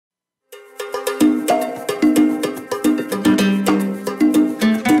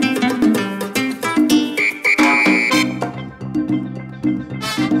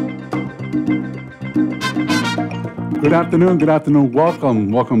Good afternoon.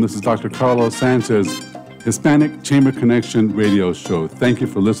 Welcome. This is Dr. Carlos Sanchez, Hispanic Chamber Connection radio show. Thank you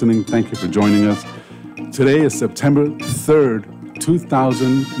for listening. Thank you for joining us. Today is September 3rd,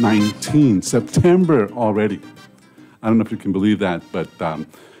 2019. September already. I don't know if you can believe that, but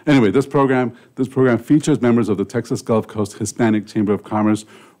anyway, this program features members of the Texas Gulf Coast Hispanic Chamber of Commerce.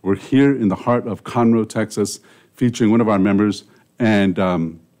 We're here in the heart of Conroe, Texas, featuring one of our members. And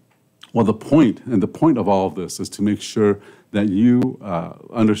well, the point of all of this is to make sure that you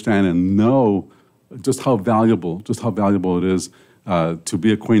understand and know just how valuable it is to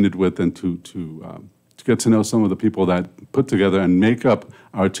be acquainted with and to get to know some of the people that put together and make up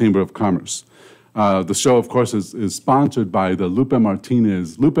our Chamber of Commerce. The show, of course, is sponsored by the Lupe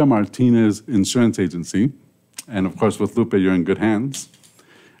Martinez Insurance Agency, and of course, with Lupe, you're in good hands.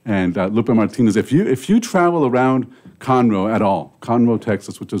 And Lupe Martinez, if you travel around Conroe at all, Conroe,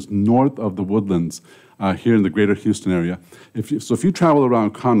 Texas, which is north of the Woodlands, here in the greater Houston area, if you travel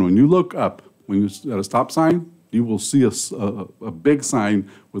around Conroe and you look up when you're at a stop sign, you will see a big sign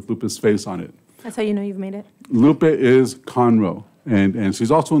with Lupe's face on it. That's how you know you've made it? Lupe is Conroe, and she's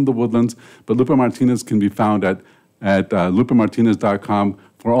also in the Woodlands, but Lupe Martinez can be found at lupemartinez.com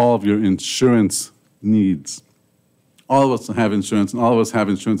for all of your insurance needs. All of us have insurance, and all of us have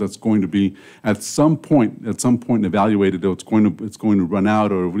insurance that's going to be at some point evaluated. It's going to run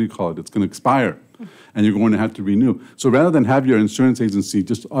out, or what do you call it? It's going to expire, and you're going to have to renew. So rather than have your insurance agency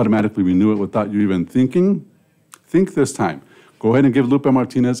just automatically renew it without you even thinking, think this time. Go ahead and give Lupe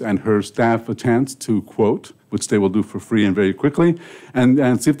Martinez and her staff a chance to quote, which they will do for free and very quickly,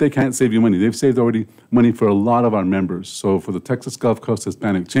 and see if they can't save you money. They've saved already money for a lot of our members. So for the Texas Gulf Coast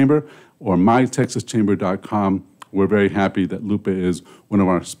Hispanic Chamber or mytexaschamber.com, we're very happy that Lupe is one of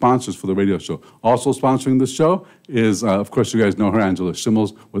our sponsors for the radio show. Also sponsoring this show is, of course, you guys know her, Angela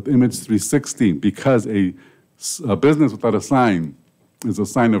Schimmels, with Image 360, because a business without a sign is a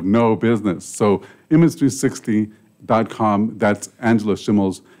sign of no business. So Image360.com, that's Angela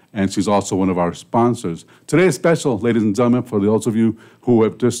Schimmels, and she's also one of our sponsors. Today is special, ladies and gentlemen, for those of you who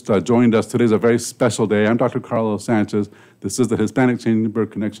have just joined us. Today is a very special day. I'm Dr. Carlos Sanchez. This is the Hispanic Chamber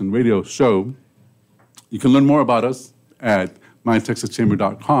Connection radio show. You can learn more about us at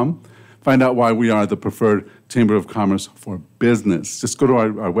mytexaschamber.com. Find out why we are the preferred Chamber of Commerce for business. Just go to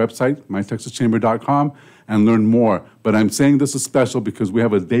our website, mytexaschamber.com, and learn more. But I'm saying this is special because we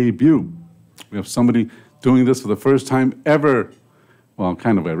have a debut. We have somebody doing this for the first time ever. Well,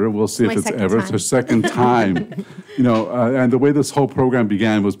 kind of ever. We'll see if it's ever. It's her second time. You know, and the way this whole program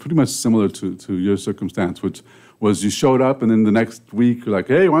began was pretty much similar to your circumstance, which was you showed up, and then the next week you're like,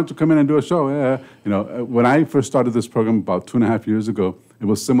 hey, why don't you come in and do a show? You know, when I first started this program about 2.5 years ago, it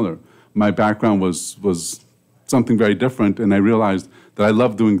was similar. My background was something very different, and I realized that I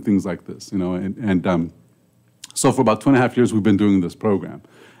love doing things like this. You know, so for about 2.5 years we've been doing this program,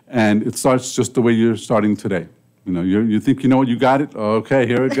 and it starts just the way you're starting today. You know, you think you know what, you got it? Okay,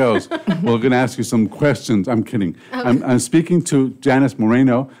 here it goes. We're going to ask you some questions. I'm kidding. Okay. I'm speaking to Janice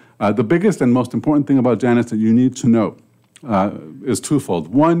Moreno. The biggest and most important thing about Janice that you need to know is twofold.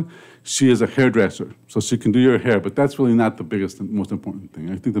 One, she is a hairdresser, so she can do your hair, but that's really not the biggest and most important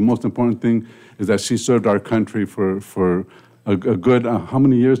thing. I think the most important thing is that she served our country for a good, how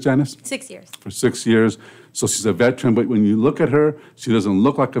many years, Janice? 6 years. For 6 years. So she's a veteran, but when you look at her, she doesn't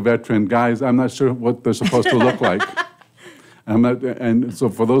look like a veteran. Guys, I'm not sure what they're supposed to look like. And so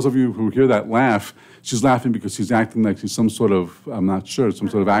for those of you who hear that laugh, she's laughing because she's acting like she's some sort of, I'm not sure, some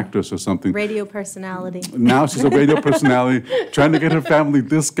sort of actress or something. Radio personality. Now she's a radio personality trying to get her family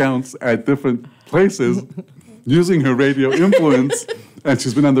discounts at different places using her radio influence, and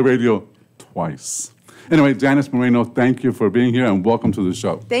she's been on the radio twice. Anyway, Janice Moreno, thank you for being here and welcome to the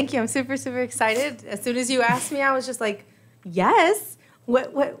show. Thank you. I'm super, super excited. As soon as you asked me, I was just like, yes.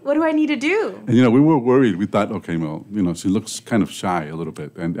 What do I need to do? And, you know, we were worried. We thought, okay, well, you know, she looks kind of shy a little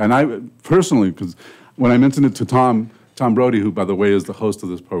bit. And I personally, because when I mentioned it to Tom Brody, who, by the way, is the host of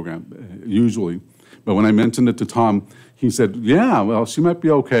this program, usually, but when I mentioned it to Tom, he said, yeah, well, she might be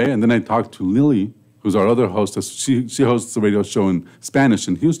okay. And then I talked to Lily, who's our other hostess. She hosts a radio show in Spanish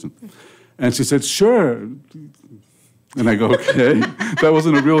in Houston. And she said, sure. And I go, okay, that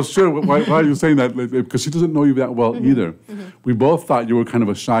wasn't a real sure. Why are you saying that? Because she doesn't know you that well either. We both thought you were kind of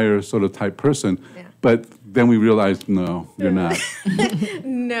a shyer sort of type person, but then we realized, no, you're not.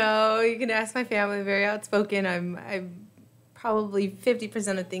 No, you can ask my family. Very outspoken. I'm probably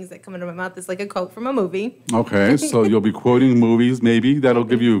 50% of things that come into my mouth is like a quote from a movie. Okay, so you'll be quoting movies, maybe. That'll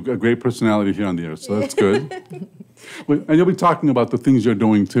give you a great personality here on the air, so that's good. And you'll be talking about the things you're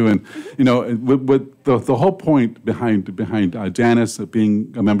doing, too. And, you know, with the whole point behind Janice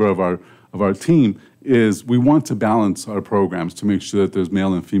being a member of our team is we want to balance our programs to make sure that there's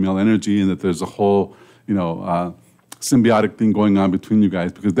male and female energy and that there's a whole, symbiotic thing going on between you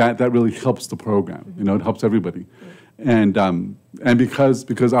guys, because that really helps the program. It helps everybody. And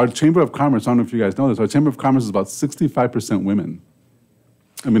because our Chamber of Commerce, I don't know if you guys know this, our Chamber of Commerce is about 65% women.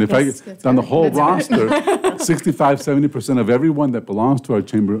 I mean, if I get down the whole roster, 65-70% of everyone that belongs to our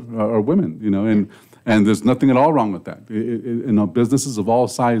chamber are women, and there's nothing at all wrong with that. Businesses of all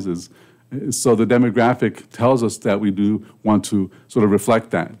sizes. So the demographic tells us that we do want to sort of reflect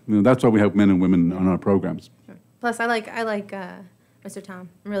that. That's why we have men and women on our programs. Sure. Plus, I like Mr. Tom.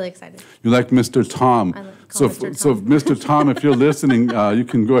 I'm really excited. You like Mr. Tom. I like So Mr. Mr. Tom, if you're listening, you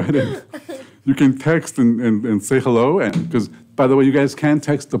can go ahead and you can text and say hello. And because, by the way, you guys can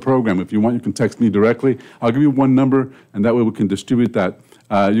text the program. If you want, you can text me directly. I'll give you one number, and that way we can distribute that.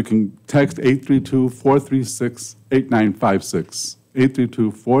 You can text 832-436-8956.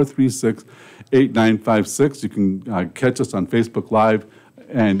 832-436-8956. You can catch us on Facebook Live,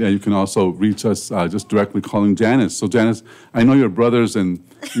 and you can also reach us just directly calling Janice. So Janice, I know your brothers, and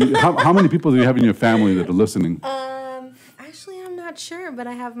how many people do you have in your family that are listening? Actually, I'm not sure, but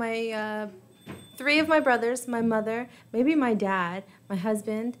I have my 3 of my brothers, my mother, maybe my dad, my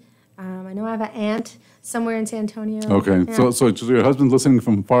husband. I know I have an aunt somewhere in San Antonio. Okay, Yeah. so your husband's listening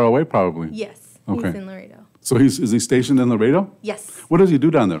from far away, probably? Yes, Okay. he's in Laredo. So is he stationed in Laredo? Yes. What does he do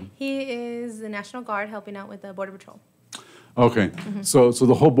down there? He is the National Guard helping out with the Border Patrol. Okay, so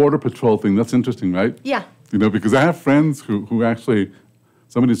the whole Border Patrol thing, that's interesting, right? Yeah. Because I have friends who actually,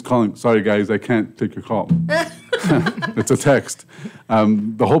 somebody's calling, sorry guys, I can't take your call. It's a text.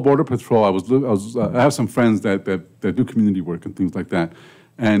 The whole Border Patrol, I have some friends that do community work and things like that.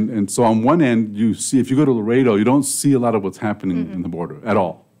 And so on one end, you see, if you go to Laredo, you don't see a lot of what's happening in the border at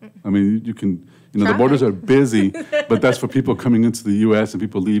all. I mean, you can, the borders are busy, but that's for people coming into the U.S. and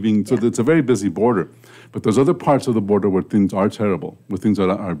people leaving. So it's a very busy border. But there's other parts of the border where things are terrible, where things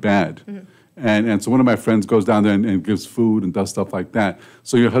are bad. And so one of my friends goes down there and gives food and does stuff like that.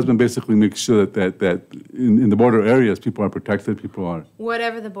 So your husband basically makes sure that in the border areas, people are protected, people are...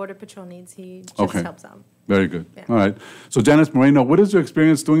 Whatever the Border Patrol needs, he just helps out. Very good. Yeah. All right. So Janice Moreno, what is your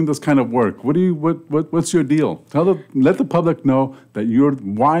experience doing this kind of work? What's your deal? Let the public know that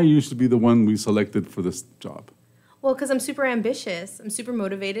why you should be the one we selected for this job. Well, because I'm super ambitious. I'm super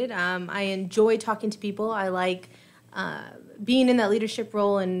motivated. I enjoy talking to people. I like being in that leadership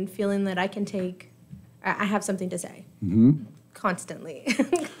role and feeling that I have something to say constantly.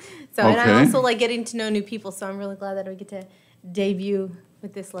 And I also like getting to know new people. So I'm really glad that I get to debut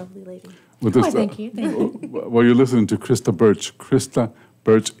with this lovely lady. Thank you. Well, you're listening to Krista Birch. Krista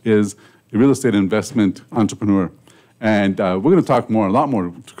Birch is a real estate investment entrepreneur. And we're going to talk a lot more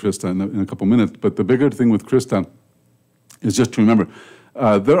to Krista in a couple minutes. But the bigger thing with Krista is just to remember,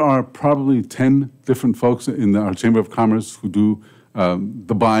 there are probably 10 different folks in our Chamber of Commerce who do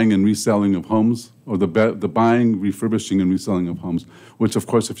the buying and reselling of homes, or the buying, refurbishing, and reselling of homes, which, of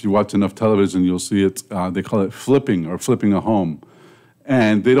course, if you watch enough television, you'll see it, they call it flipping, or flipping a home.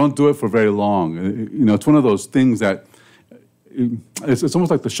 And they don't do it for very long. It's one of those things that, it's almost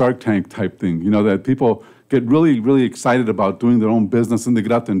like the Shark Tank type thing, that people get really, really excited about doing their own business, and they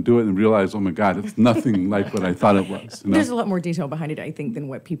get out there and do it and realize, oh my God, it's nothing like what I thought it was. There's a lot more detail behind it, I think, than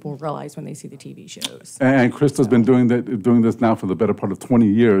what people realize when they see the TV shows. And Krista's been doing this now for the better part of 20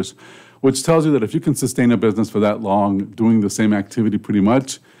 years, which tells you that if you can sustain a business for that long, doing the same activity pretty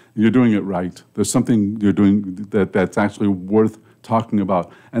much, you're doing it right. There's something you're doing that's actually worth talking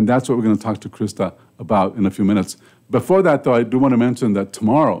about. And that's what we're going to talk to Krista about in a few minutes. Before that, though, I do want to mention that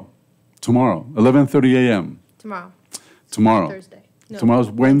tomorrow, 11:30 a.m. Tomorrow. Thursday. No. Tomorrow's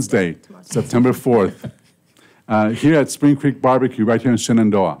Wednesday, September 4th. Here at Spring Creek Barbecue, right here in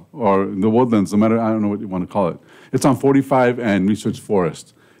Shenandoah, or the Woodlands, I don't know what you want to call it. It's on 45 and Research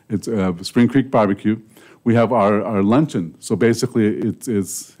Forest. It's Spring Creek Barbecue. We have our luncheon. So basically,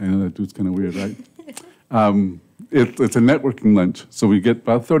 it's I know that dude's kind of weird, right? It's a networking lunch. So we get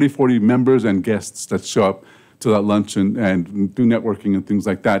about 30, 40 members and guests that show up to that luncheon and do networking and things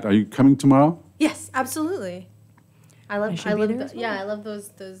like that. Are you coming tomorrow? Yes, absolutely. I love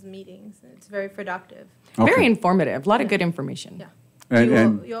those meetings. It's very productive. Okay. Very informative. A lot of good information. Yeah.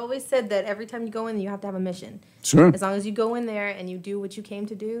 And You always said that every time you go in, you have to have a mission. Sure. As long as you go in there and you do what you came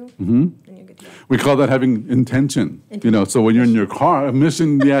to do, then you're good to go. We call that having intention. So when you're in your car, a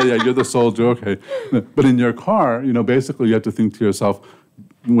mission, you're the soldier, okay. But in your car, basically you have to think to yourself,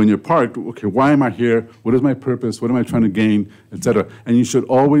 when you're parked, okay, why am I here? What is my purpose? What am I trying to gain, et cetera? And you should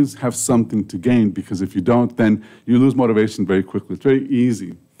always have something to gain, because if you don't, then you lose motivation very quickly. It's very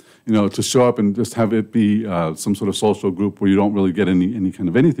easy. to show up and just have it be some sort of social group where you don't really get any kind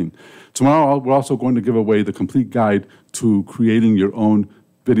of anything. Tomorrow, we're also going to give away the complete guide to creating your own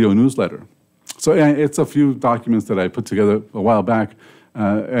video newsletter. So it's a few documents that I put together a while back,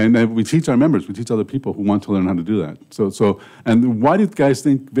 and we teach our members, we teach other people who want to learn how to do that. And why do you guys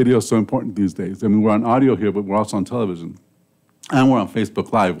think video is so important these days? I mean, we're on audio here, but we're also on television, and we're on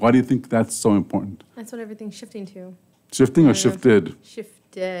Facebook Live. Why do you think that's so important? That's what everything's shifting to. Shifting or shifted? Shifted.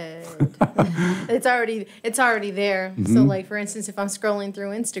 It's already there. Mm-hmm. So, like, for instance, if I'm scrolling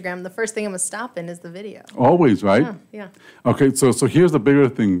through Instagram, the first thing I'm going to stop in is the video. Always, right? Yeah. Okay, so here's the bigger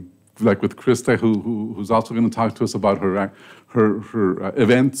thing, like with Krista, who's also going to talk to us about her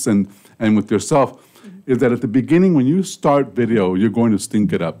events and with yourself, is that at the beginning, when you start video, you're going to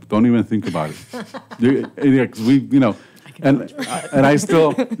stink it up. Don't even think about it. And I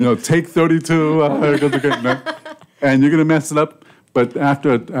still, take 32, and you're going to mess it up. But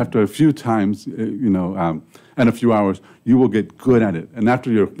after a few times, and a few hours, you will get good at it. And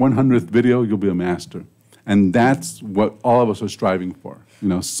after your 100th video, you'll be a master. And that's what all of us are striving for.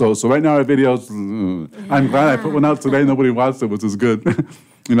 So right now our videos, I'm glad I put one out today. Nobody watched it, which is good.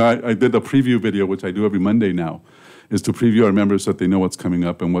 I did a preview video, which I do every Monday now, is to preview our members so that they know what's coming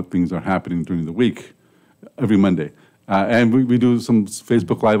up and what things are happening during the week, every Monday. And we do some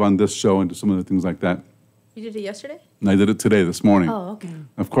Facebook Live on this show and do some other things like that. You did it yesterday? And I did it today, this morning. Oh, okay.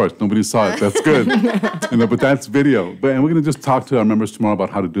 Of course, nobody saw it. That's good. But that's video. And we're going to just talk to our members tomorrow about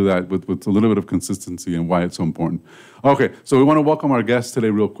how to do that with a little bit of consistency and why it's so important. Okay, so we want to welcome our guest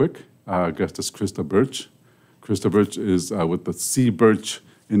today real quick. Our guest is Krista Birch. Krista Birch is with the C. Birch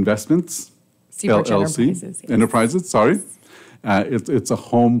Investments, C. Birch LLC. Enterprises, sorry. It's a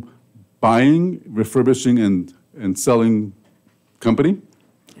home buying, refurbishing, and selling company.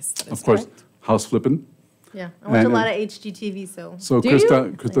 Yes, that is of course, correct. House flipping. Yeah, I watch a lot of HGTV, so. So Do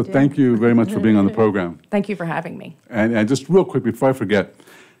Krista, thank you very much for being on the program. Thank you for having me. And just real quick, before I forget,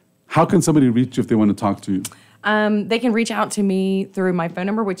 how can somebody reach you if they want to talk to you? They can reach out to me through my phone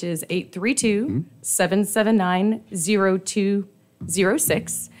number, which is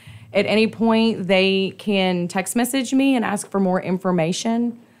 832-779-0206. At any point, they can text message me and ask for more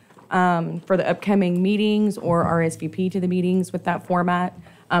information for the upcoming meetings or RSVP to the meetings with that format.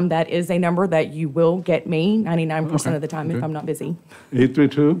 That is a number that you will get me 99% of the time if I'm not busy.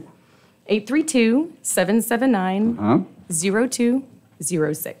 832?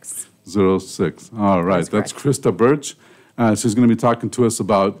 832-779-0206. 06. All right. That's Krista Birch. She's going to be talking to us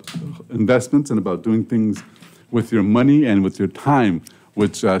about investments and about doing things with your money and with your time,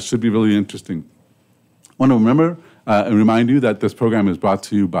 which should be really interesting. I want to remember and remind you that this program is brought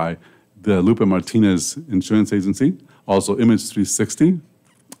to you by the Lupe Martinez Insurance Agency, also Image 360.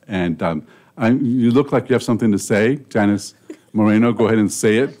 And you look like you have something to say. Janice Moreno, go ahead and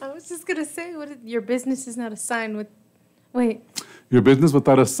say it. I was just going to say, your business is not a sign with, wait. Your business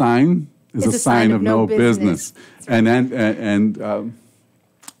without a sign is a sign of no business. And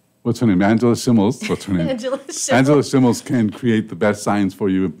what's her name? Angela Schimmels. What's her name? Angela Schimmels. Angela Schimmels can create the best signs for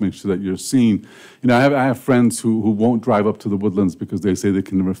you and make sure that you're seen. I have friends who won't drive up to the Woodlands because they say they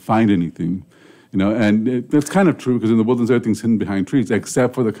can never find anything. And it's kind of true because in the Woodlands, everything's hidden behind trees,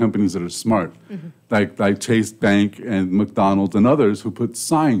 except for the companies that are smart, like Chase Bank and McDonald's and others who put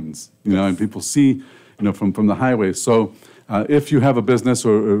signs, and people see, from the highway. So if you have a business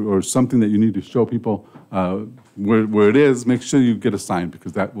or something that you need to show people where it is, make sure you get a sign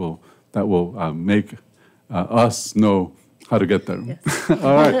because that will make us know how to get there. Yes.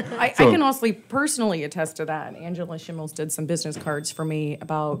 All right. I can also personally attest to that. Angela Schimmels did some business cards for me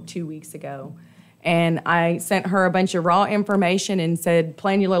about 2 weeks ago. And I sent her a bunch of raw information and said,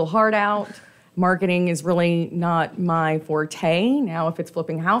 plan your little heart out. Marketing is really not my forte. Now, if it's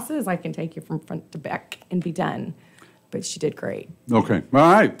flipping houses, I can take you from front to back and be done. But she did great. Okay.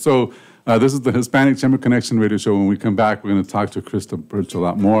 All right. So this is the Hispanic Chamber Connection radio show. When we come back, we're going to talk to Krista Birch a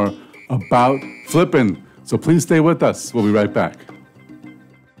lot more about flipping. So please stay with us. We'll be right back.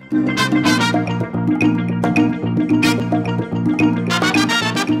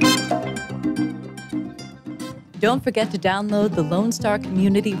 Don't forget to download the Lone Star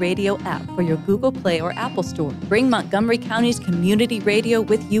Community Radio app for your Google Play or Apple Store. Bring Montgomery County's community radio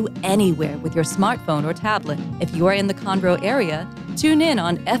with you anywhere with your smartphone or tablet. If you are in the Conroe area, tune in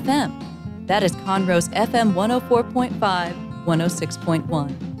on FM. That is Conroe's FM 104.5,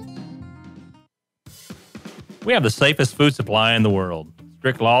 106.1. We have the safest food supply in the world.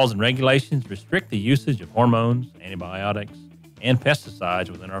 Strict laws and regulations restrict the usage of hormones, antibiotics, and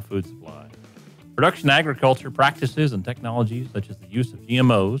pesticides within our food supply. Production agriculture practices and technologies such as the use of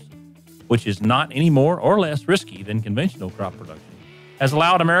GMOs, which is not any more or less risky than conventional crop production, has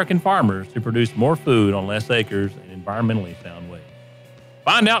allowed American farmers to produce more food on less acres in environmentally sound ways.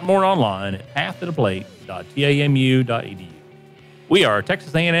 Find out more online at pathtotheplate.tamu.edu. We are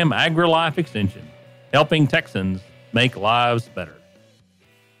Texas A&M AgriLife Extension, helping Texans make lives better.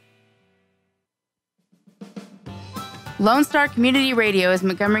 Lone Star Community Radio is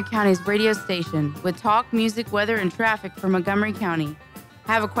Montgomery County's radio station with talk, music, weather, and traffic for Montgomery County.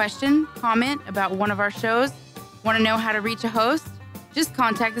 Have a question, comment about one of our shows? Want to know how to reach a host? Just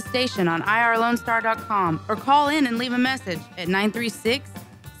contact the station on irlonestar.com or call in and leave a message at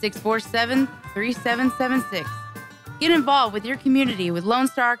 936-647-3776. Get involved with your community with Lone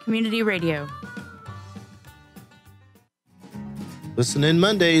Star Community Radio. Listen in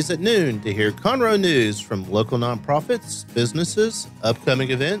Mondays at noon to hear Conroe news from local nonprofits, businesses,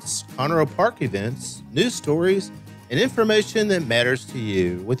 upcoming events, Conroe Park events, news stories, and information that matters to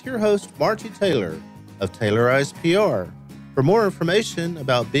you with your host, Margie Taylor of Taylorized PR. For more information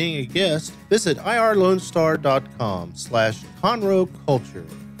about being a guest, visit irlonestar.com/Conroe Culture.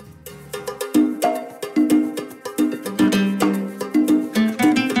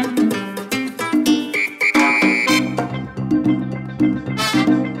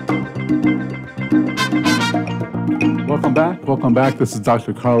 Welcome back. This is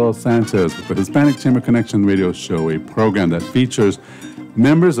Dr. Carlos Sanchez with the Hispanic Chamber Connection radio show, a program that features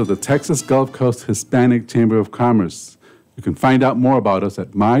members of the Texas Gulf Coast Hispanic Chamber of Commerce. You can find out more about us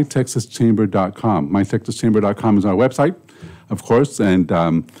at mytexaschamber.com. Mytexaschamber.com is our website, of course, and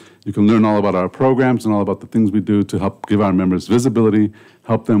you can learn all about our programs and all about the things we do to help give our members visibility,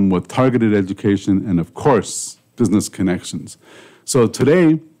 help them with targeted education, and, of course, business connections. So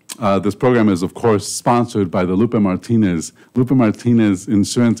today, this program is, of course, sponsored by the Lupe Martinez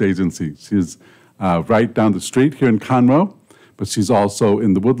Insurance Agency. She's right down the street here in Conroe, but she's also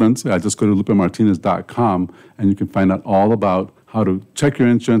in the Woodlands. Just go to lupemartinez.com, and you can find out all about how to check your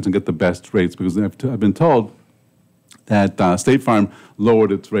insurance and get the best rates, because I've been told that State Farm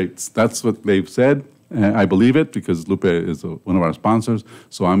lowered its rates. That's what they've said. I believe it because Lupe is one of our sponsors.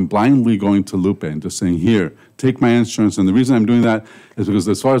 So I'm blindly going to Lupe and just saying, here, take my insurance. And the reason I'm doing that is because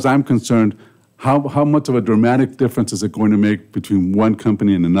as far as I'm concerned, how much of a dramatic difference is it going to make between one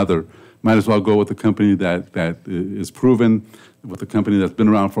company and another? Might as well go with the company that is proven, with the company that's been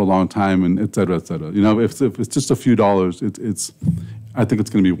around for a long time, and et cetera, et cetera. You know, if it's just a few dollars, I think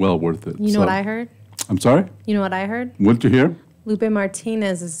it's going to be well worth it. You know what I heard? I'm sorry? You know what I heard? What did you hear? Lupe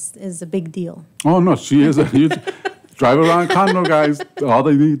Martinez is a big deal. Oh, no, she is a huge... Drive around Conroe, guys. All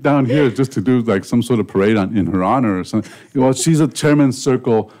they need down here is just to do like some sort of parade in her honor or something. Well, she's a Chairman's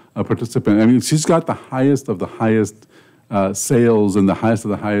Circle participant. I mean, she's got the highest of the highest sales and the highest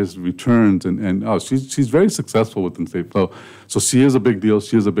of the highest returns. And she's very successful within state. So she is a big deal.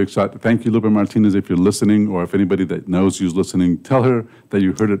 She is a big shot. Thank you, Lupe Martinez, if you're listening, or if anybody that knows you's listening, tell her that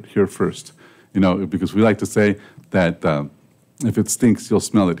you heard it here first. You know, because we like to say that if it stinks, you'll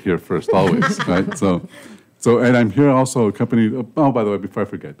smell it here first, always, right? So, and I'm here also accompanied, oh, by the way, before I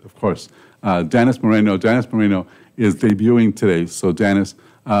forget, of course, Janice Moreno. Janice Moreno is debuting today. So, Janice,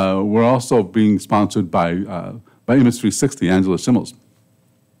 we're also being sponsored by Image 360, Angela Schimmels.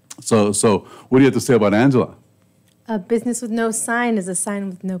 So what do you have to say about Angela? A business with no sign is a sign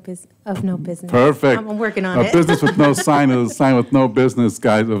with no business. Perfect. I'm working on it. A business with no sign is a sign with no business,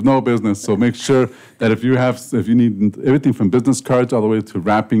 guys, of no business. So make sure that if you need everything from business cards all the way to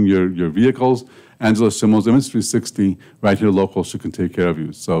wrapping your vehicles, Angela Schimmels, Image 360, right here local, she can take care of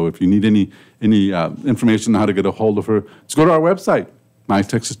you. So if you need any information on how to get a hold of her, just go to our website,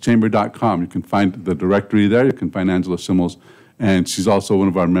 mytexaschamber.com. You can find the directory there. You can find Angela Schimmels, and she's also one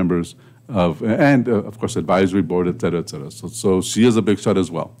of our members of course, advisory board, et cetera, et cetera. So she is a big shot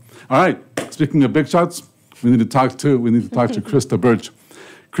as well. All right, speaking of big shots, we need to talk to Krista Birch.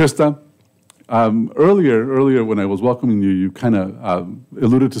 Krista, earlier when I was welcoming you, you kind of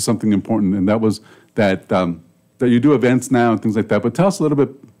alluded to something important, and that was that you do events now and things like that. But tell us a little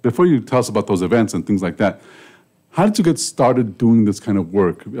bit, before you tell us about those events and things like that, how did you get started doing this kind of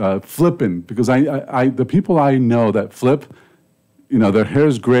work, flipping? Because the people I know that flip, you know, their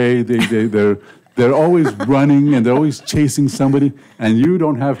hair's gray, they're always running and they're always chasing somebody, and you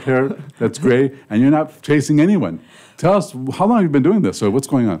don't have hair that's gray and you're not chasing anyone. Tell us, how long have you been doing this, or what's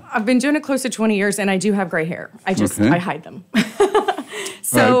going on? I've been doing it close to 20 years, and I do have gray hair. I hide them.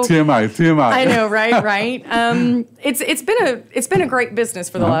 So right, TMI. I know, right. It's been a great business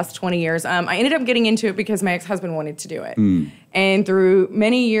for the last 20 years. I ended up getting into it because my ex-husband wanted to do it. And through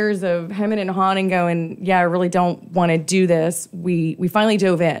many years of hemming and hawing, going, yeah, I really don't want to do this, we finally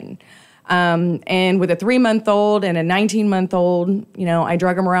dove in. And with a 3-month-old and a 19-month-old, I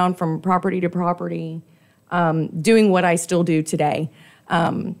drug them around from property to property, doing what I still do today.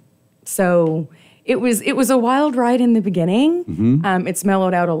 So it was a wild ride in the beginning. It's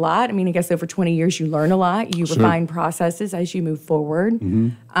mellowed out a lot. I mean, I guess over 20 years you learn a lot. You refine processes as you move forward.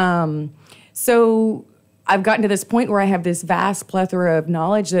 So I've gotten to this point where I have this vast plethora of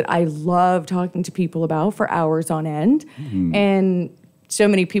knowledge that I love talking to people about for hours on end. And so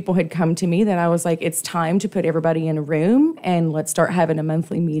many people had come to me that I was like, it's time to put everybody in a room and let's start having a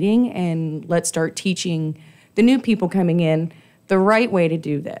monthly meeting and let's start teaching the new people coming in the right way to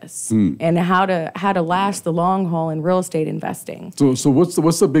do this and how to last the long haul in real estate investing. So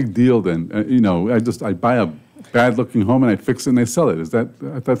what's the big deal then? I buy a bad looking home and I fix it and I sell it. Is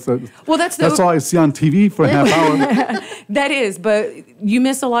that's all I see on TV for a half hour? That is, but you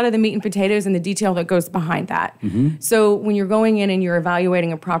miss a lot of the meat and potatoes and the detail that goes behind that. So when you're going in and you're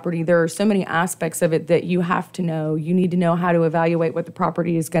evaluating a property, there are so many aspects of it that you have to know. You need to know how to evaluate what the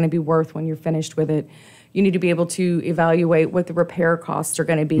property is going to be worth when you're finished with it. You need to be able to evaluate what the repair costs are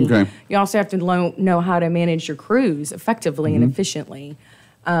going to be. Okay. You also have to know how to manage your crews effectively and efficiently,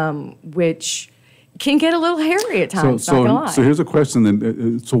 which can get a little hairy at times, not gonna lie. So here's a question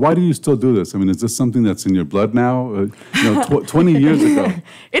then. So why do you still do this? I mean, is this something that's in your blood now? 20 years ago.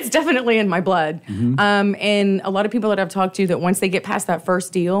 It's definitely in my blood. And a lot of people that I've talked to that once they get past that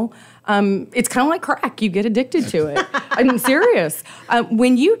first deal, it's kind of like crack. You get addicted to it. I'm serious.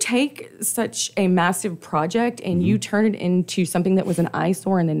 When you take such a massive project and you turn it into something that was an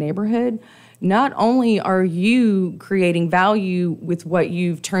eyesore in the neighborhood, not only are you creating value with what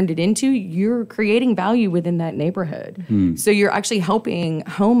you've turned it into, you're creating value within that neighborhood. So you're actually helping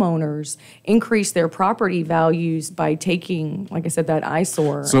homeowners increase their property values by taking, like I said, that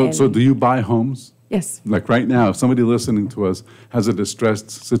eyesore. So do you buy homes? Yes. Like right now, if somebody listening to us has a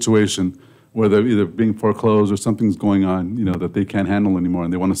distressed situation where they're either being foreclosed or something's going on, that they can't handle anymore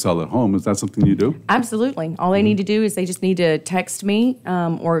and they want to sell their home, is that something you do? Absolutely. All they need to do is they just need to text me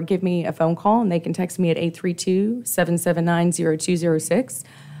or give me a phone call, and they can text me at 832-779-0206.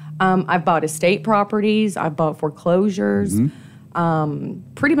 I've bought estate properties. I've bought foreclosures.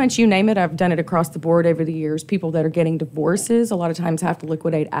 Pretty much you name it, I've done it across the board over the years. People that are getting divorces a lot of times have to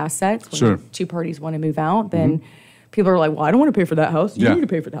liquidate assets when two parties want to move out. Then people are like, well, I don't want to pay for that house. You need to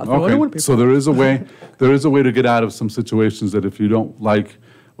pay for that house. Okay. No, I don't want to pay for so that. there is a way. There is a way to get out of some situations that if you don't like,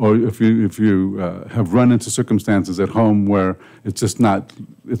 or if you have run into circumstances at home where it's just not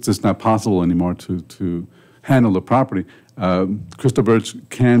possible anymore to handle the property. Krista Birch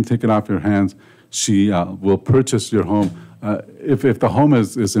can take it off your hands. She will purchase your home. If the home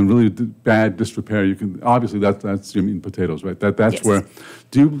is in really bad disrepair, you can obviously that's your meat and potatoes, right? That's Yes. where.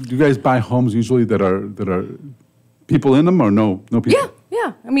 Do you guys buy homes usually that are people in them or no people?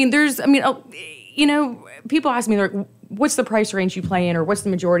 Yeah. People ask me, like, what's the price range you play in, or what's the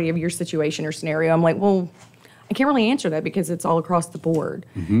majority of your situation or scenario? I'm like, well, I can't really answer that because it's all across the board.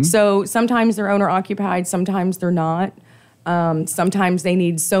 So sometimes they're owner occupied, sometimes they're not. Sometimes they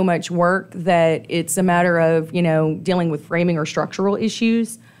need so much work that it's a matter of, dealing with framing or structural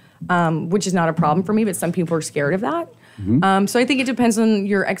issues, which is not a problem for me, but some people are scared of that. So I think it depends on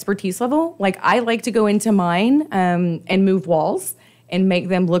your expertise level. Like, I like to go into mine and move walls and make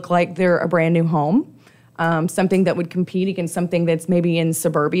them look like they're a brand new home, something that would compete against something that's maybe in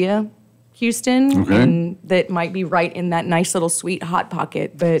suburbia Houston, and that might be right in that nice little sweet hot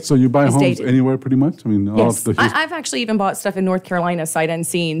pocket. But so you buy homes dated. Anywhere, pretty much. I mean, Yes, I've actually even bought stuff in North Carolina sight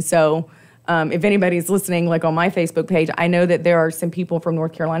unseen. So if anybody's listening, like on my Facebook page, I know that there are some people from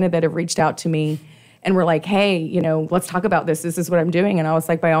North Carolina that have reached out to me and were like, hey, let's talk about this. This is what I'm doing. And I was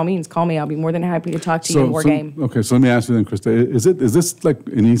like, by all means, call me. I'll be more than happy to talk to you in more game. Okay, so let me ask you then, Krista, is this like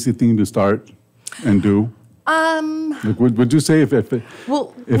an easy thing to start and do? Like, would you say if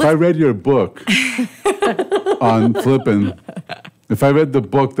I read your book on flipping, if I read the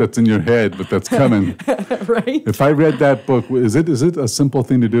book that's in your head but that's coming, right? If I read that book, is it a simple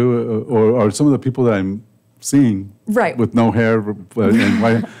thing to do, or some of the people that I'm seeing, right, with no hair and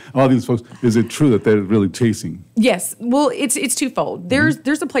white, all these folks, is it true that they're really chasing? Yes. Well, it's twofold.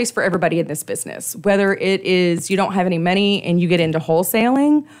 There's a place for everybody in this business, whether it is you don't have any money and you get into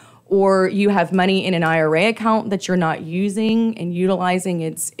wholesaling, or you have money in an IRA account that you're not using and utilizing.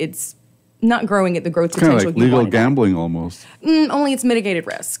 It's not growing at the growth potential. Kind of like legal gambling almost. Only it's mitigated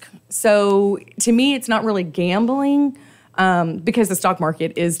risk. So to me, it's not really gambling because the stock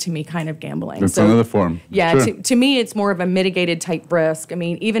market is, to me, kind of gambling. That's another form. Yeah, sure. to me, it's more of a mitigated type risk. I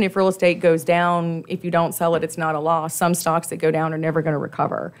mean, even if real estate goes down, if you don't sell it, it's not a loss. Some stocks that go down are never going to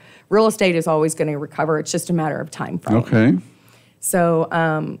recover. Real estate is always going to recover. It's just a matter of time frame. Okay. So,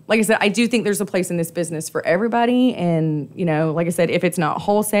 like I said, I do think there's a place in this business for everybody. And, like I said, if it's not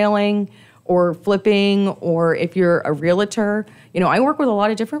wholesaling or flipping, or if you're a realtor, I work with a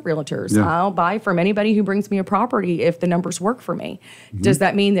lot of different realtors. Yeah. I'll buy from anybody who brings me a property if the numbers work for me. Does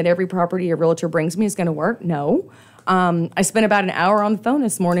that mean that every property a realtor brings me is going to work? No. I spent about an hour on the phone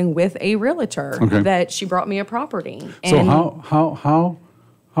this morning with a realtor that she brought me a property. So And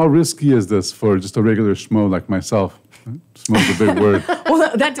how risky is this for just a regular schmo like myself? Schmo's a big word.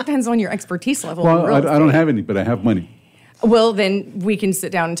 well, that depends on your expertise level. in Well, real I don't estate. have any, but I have money. Well, then we can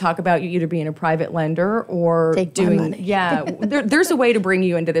sit down and talk about you either being a private lender or Take my doing. money. Yeah, there's a way to bring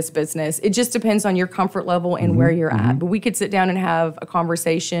you into this business. It just depends on your comfort level and where you're at. But we could sit down and have a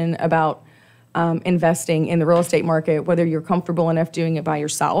conversation about investing in the real estate market, whether you're comfortable enough doing it by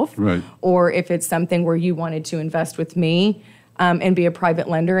yourself, Right. or if it's something where you wanted to invest with me and be a private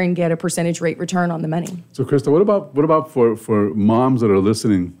lender and get a percentage rate return on the money. So, Krista, what about for moms that are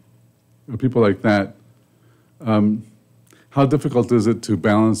listening, or people like that? How difficult is it to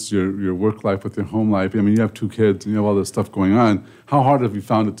balance your work life with your home life? I mean, you have 2 kids and you have all this stuff going on. How hard have you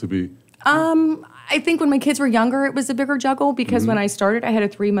found it to be? I think when my kids were younger, it was a bigger juggle because when I started, I had a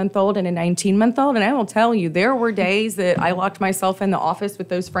 3-month-old and a 19-month-old. And I will tell you, there were days that I locked myself in the office with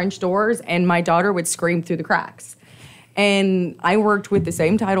those French doors and my daughter would scream through the cracks. And I worked with the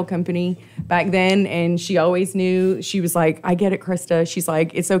same title company back then, and she always knew. She was like, I get it, Krista. She's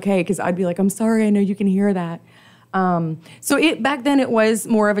like, it's okay, because I'd be like, I'm sorry, I know you can hear that. So back then it was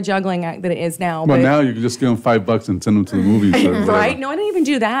more of a juggling act than it is now. Well, but now you can just give them $5 and send them to the movies. Or whatever. Right? No, I don't even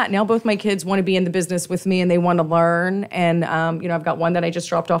do that. Now both my kids want to be in the business with me and they want to learn. And, I've got one that I just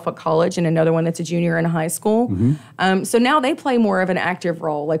dropped off at college and another one that's a junior in high school. So now they play more of an active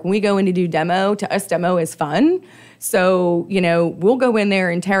role. Like when we go in to do demo, to us demo is fun. So, we'll go in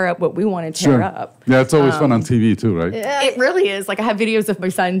there and tear up what we want to tear up. Yeah, it's always fun on TV too, right? It really is. Like I have videos of my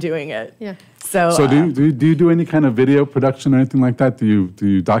son doing it. Yeah. So do you do any kind of video production or anything like that? Do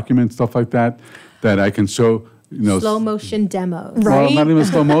you document stuff like that I can show? Slow motion demos. Right. Well, not even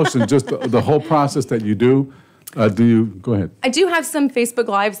slow motion, just the whole process that you do. Do you go ahead? I do have some Facebook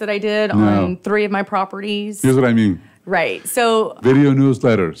Lives that I did on 3 of my properties. Here's what I mean. Right. So Video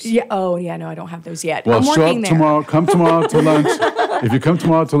newsletters. yeah. Oh yeah. No, I don't have those yet. Well, I'm show working up there. tomorrow. Come tomorrow to lunch. If you come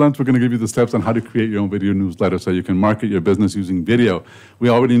tomorrow to lunch, we're going to give you the steps on how to create your own video newsletter so you can market your business using video. We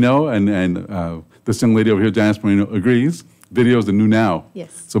already know, and this young lady over here, Janice Moreno, agrees. Video is the new now.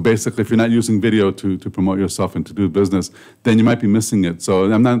 Yes. So basically, if you're not using video to promote yourself and to do business, then you might be missing it.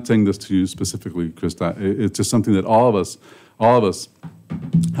 So I'm not saying this to you specifically, Krista. It's just something that all of us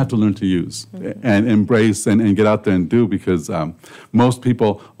have to learn to use and embrace and get out there and do, because most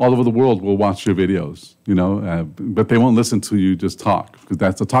people all over the world will watch your videos, but they won't listen to you just talk, because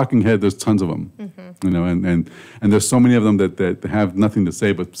that's a talking head. There's tons of them, and there's so many of them that have nothing to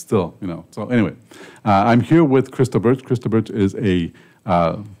say, but still, So anyway, I'm here with Krista Birch. Krista Birch is it's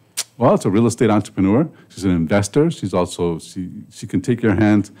a real estate entrepreneur. She's an investor. She's also, she can take your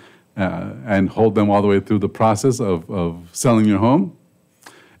hands and hold them all the way through the process of selling your home.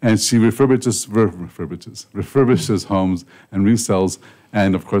 And she refurbishes homes and resells,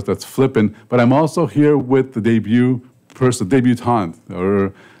 and of course that's flipping. But I'm also here with the debutante,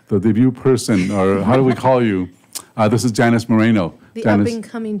 or the debut person, or how do we call you? This is Janice Moreno. The Janice.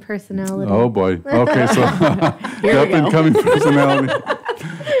 up-and-coming personality. Oh boy. Okay, so the up-and-coming personality.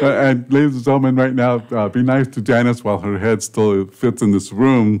 And ladies and gentlemen, right now, be nice to Janice while her head still fits in this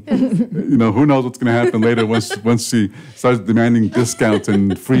room. Who knows what's going to happen later once she starts demanding discounts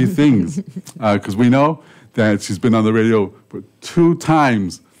and free things. Because we know that she's been on the radio for 2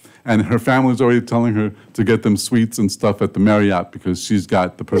 times, and her family's already telling her to get them sweets and stuff at the Marriott because she's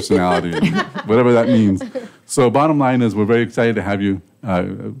got the personality, whatever that means. So bottom line is, we're very excited to have you,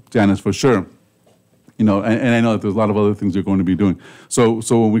 Janice, for sure. And I know that there's a lot of other things you're going to be doing. So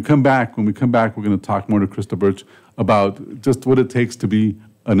when we come back, we're going to talk more to Krista Birch about just what it takes to be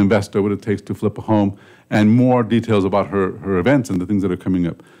an investor, what it takes to flip a home, and more details about her events and the things that are coming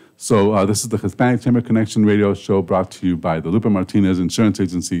up. So this is the Hispanic Chamber Connection radio show, brought to you by the Lupe Martinez Insurance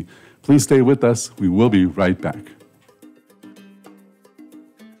Agency. Please stay with us. We will be right back.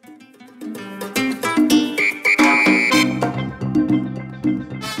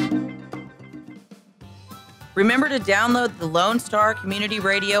 Remember to download the Lone Star Community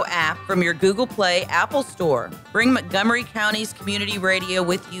Radio app from your Google Play Apple Store. Bring Montgomery County's community radio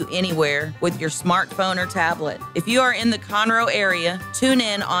with you anywhere with your smartphone or tablet. If you are in the Conroe area, tune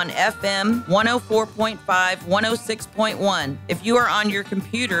in on FM 104.5, 106.1. If you are on your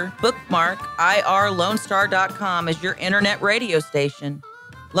computer, bookmark irlonestar.com as your internet radio station.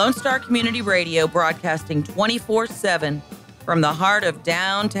 Lone Star Community Radio, broadcasting 24/7 from the heart of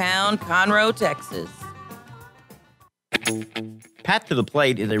downtown Conroe, Texas. Path to the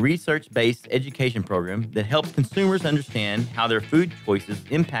Plate is a research-based education program that helps consumers understand how their food choices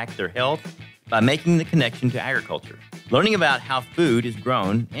impact their health by making the connection to agriculture, learning about how food is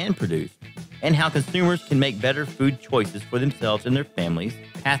grown and produced, and how consumers can make better food choices for themselves and their families.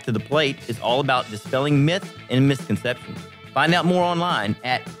 Path to the Plate is all about dispelling myths and misconceptions. Find out more online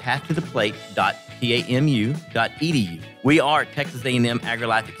at pathtotheplate.tamu.edu. We are Texas A&M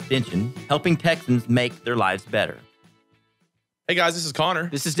AgriLife Extension, helping Texans make their lives better. Hey guys, this is Connor.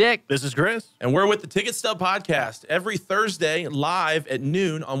 This is Dick. This is Chris. And we're with the Ticket Stub Podcast every Thursday live at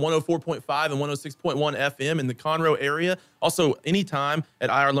noon on 104.5 and 106.1 FM in the Conroe area. Also, anytime at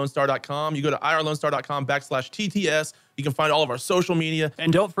irlonestar.com. You go to irlonestar.com/TTS. You can find all of our social media.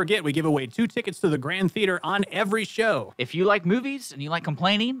 And don't forget, we give away 2 tickets to the Grand Theater on every show. If you like movies and you like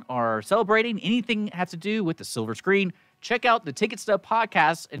complaining or celebrating anything that has to do with the silver screen, check out the Ticket Stub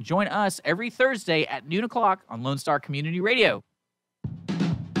Podcast and join us every Thursday at noon o'clock on Lone Star Community Radio.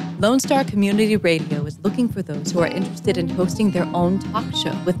 Lone Star Community Radio is looking for those who are interested in hosting their own talk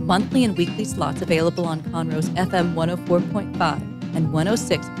show with monthly and weekly slots available on Conroe's FM 104.5 and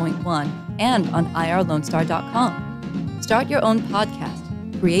 106.1 and on irlonestar.com. Start your own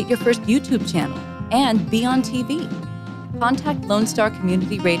podcast, create your first YouTube channel, and be on TV. Contact Lone Star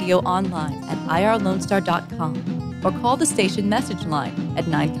Community Radio online at irlonestar.com or call the station message line at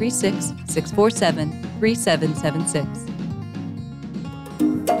 936-647-3776.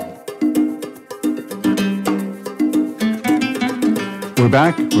 We're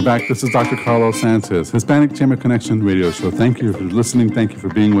back. This is Dr. Carlos Sanchez, Hispanic Chamber Connection radio show. Thank you for listening. Thank you for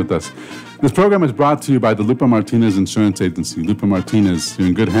being with us. This program is brought to you by the Lupa Martinez Insurance Agency. Lupa Martinez, you're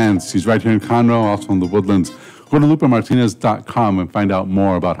in good hands. She's right here in Conroe, also in the Woodlands. Go to lupamartinez.com and find out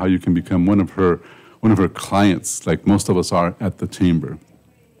more about how you can become one of her clients, like most of us are at the Chamber.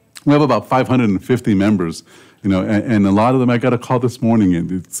 We have about 550 members, and a lot of them I got a call this morning, and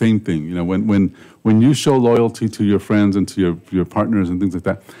the same thing. When you show loyalty to your friends and to your partners and things like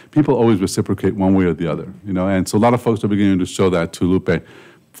that, people always reciprocate one way or the other, and so a lot of folks are beginning to show that to Lupe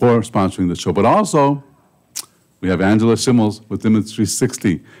for sponsoring the show. But also, we have Angela Schimmels with Image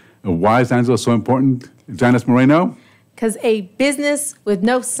 360. Why is Angela so important? Janice Moreno? Because a business with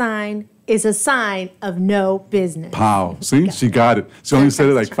no sign is a sign of no business. Pow. See, she got it. She only said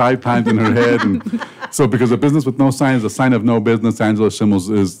it like 5 times in her head. And so because a business with no sign is a sign of no business, Angela Schimmels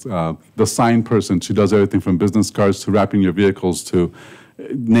is the sign person. She does everything from business cards to wrapping your vehicles to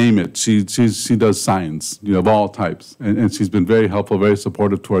name it. She does signs, of all types. And she's been very helpful, very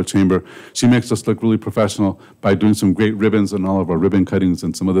supportive to our chamber. She makes us look really professional by doing some great ribbons and all of our ribbon cuttings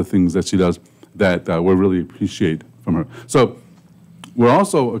and some other things that she does that we really appreciate from her. So we're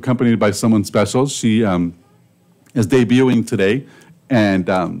also accompanied by someone special. She is debuting today, and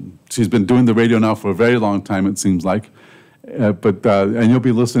she's been doing the radio now for a very long time, it seems like. And you'll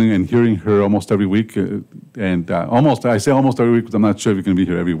be listening and hearing her almost every week. I say almost every week because I'm not sure if you're going to be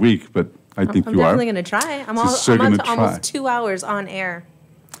here every week, but I think you are. I'm definitely going to try. I'm on to almost 2 hours on air.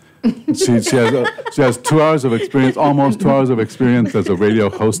 She has 2 hours of experience, almost 2 hours of experience as a radio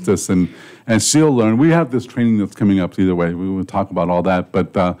hostess, and she'll learn. We have this training that's coming up either way. We will talk about all that,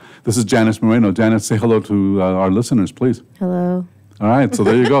 but this is Janice Moreno. Janice, say hello to our listeners, please. Hello. All right, so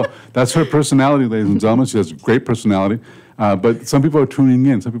there you go. That's her personality, ladies and gentlemen. She has a great personality, but some people are tuning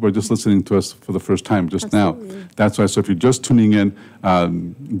in. Some people are just listening to us for the first time just Absolutely. Now. That's why, so if you're just tuning in,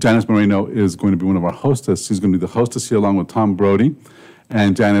 Janice Moreno is going to be one of our hostess. She's going to be the hostess here along with Tom Brody.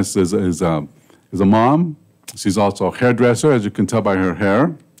 And Janice is a mom. She's also a hairdresser, as you can tell by her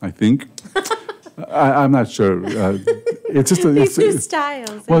hair, I think. I'm not sure. It's just it's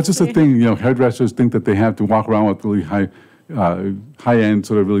styles. Well, it's just a thing. Hairdressers think that they have to walk around with really high-end,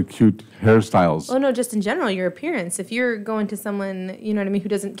 sort of really cute hairstyles. Oh no, just in general, your appearance. If you're going to someone, who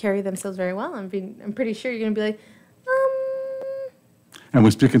doesn't carry themselves very well, I'm pretty sure you're going to be like, And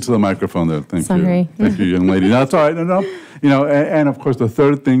we're speaking to the microphone there. Thank you. Sorry. Thank you, young lady. No, that's all right. No. And of course, the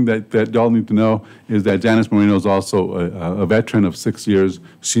third thing that y'all need to know is that Janice Moreno is also a veteran of 6 years.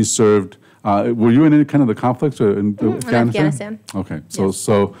 She served. Were you in any kind of the conflicts or in Afghanistan? Okay. Yes.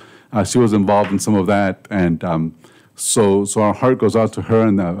 So she was involved in some of that, and so our heart goes out to her,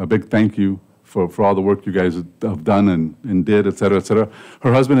 and a big thank you for all the work you guys have done and did, et cetera, et cetera.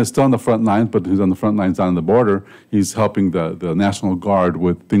 Her husband is still on the front lines, but he's on the front lines down the border. He's helping the National Guard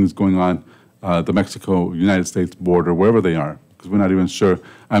with things going on the Mexico-United States border, wherever they are, because we're not even sure.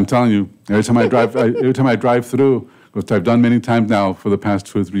 I'm telling you, every time I drive through, which I've done many times now for the past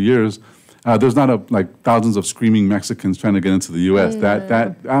 2 or 3 years, There's not like thousands of screaming Mexicans trying to get into the U.S. That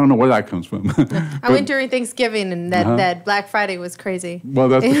I don't know where that comes from. I went during Thanksgiving, and that Black Friday was crazy. Well,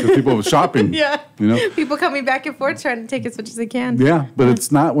 that's because people were shopping. Yeah. You know? People coming back and forth trying to take as much as they can. Yeah, but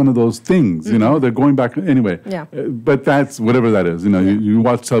it's not one of those things, you know? They're going back anyway. Yeah. But that's whatever that is. You know, you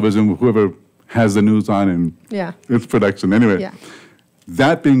watch television, whoever has the news on, and it's production. Anyway. Yeah.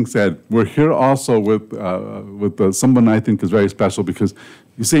 That being said, we're here also with someone I think is very special because,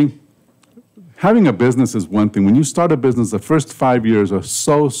 you see, having a business is one thing. When you start a business, the first 5 years are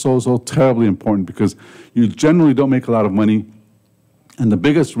so terribly important because you generally don't make a lot of money. And the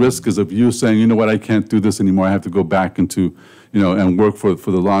biggest risk is of you saying, you know what, I can't do this anymore. I have to go back into, and work for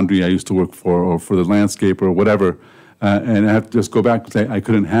the laundry I used to work for or for the landscaper or whatever. And I have to just go back and say, I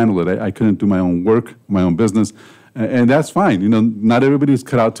couldn't handle it. I couldn't do my own work, my own business. And that's fine. Not everybody's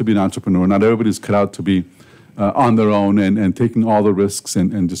cut out to be an entrepreneur. Not everybody's cut out to be on their own and taking all the risks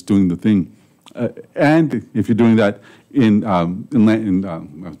and just doing the thing. And if you're doing that in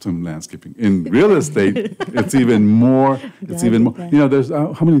landscaping, in real estate, it's even more. It's even more. There's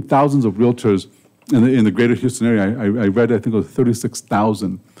how many thousands of realtors in the greater Houston area? I read, I think it was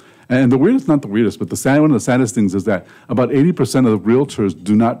 36,000. And the weirdest, not the weirdest, but one of the saddest things is that about 80% of the realtors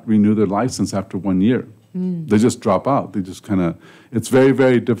do not renew their license after 1 year. They just drop out. They just it's very,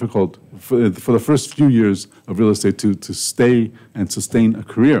 very difficult for the first few years of real estate to stay and sustain a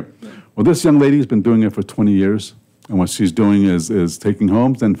career. Well, this young lady has been doing it for 20 years, and what she's doing is taking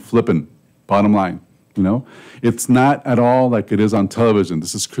homes and flipping, bottom line. It's not at all like it is on television.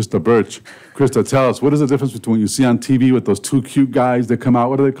 This is Krista Birch. Krista, tell us, what is the difference between what you see on TV with those two cute guys that come out?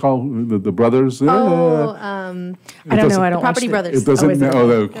 What do they call the brothers? I don't know. I don't Property watch Brothers. It doesn't.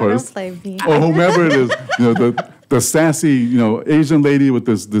 Of course. Don't play with me. Or whomever it is. The sassy, Asian lady with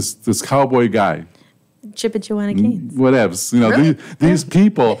this cowboy guy. Chip and Joanna Gaines. Whatevs. Really? These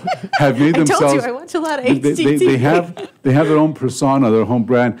people have made themselves. I told you, I watch a lot of HGTV. They have their own persona, their own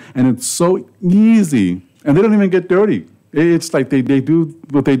brand, and it's so easy, and they don't even get dirty. It's like they do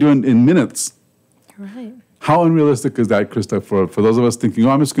what they do in minutes. Right. How unrealistic is that, Krista, for those of us thinking,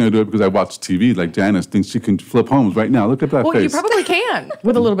 I'm just going to do it because I watch TV, like Janice thinks she can flip homes right now. Look at that face. Well, you probably can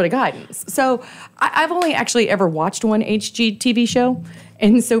with a little bit of guidance. So I've only actually ever watched one HGTV show.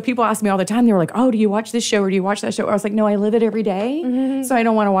 And so people ask me all the time, they were like, oh, do you watch this show or do you watch that show? I was like, no, I live it every day, so I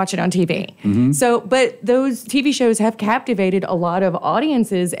don't want to watch it on TV. So, but those TV shows have captivated a lot of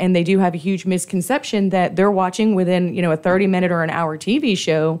audiences, and they do have a huge misconception that they're watching within, a 30-minute or an hour TV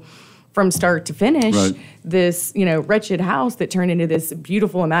show from start to finish, this, wretched house that turned into this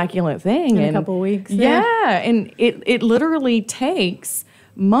beautiful, immaculate thing. In a couple of weeks. Yeah, and it literally takes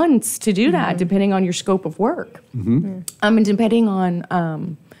months to do that, depending on your scope of work, and depending on how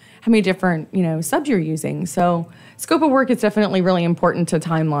many different subs you're using. So scope of work is definitely really important to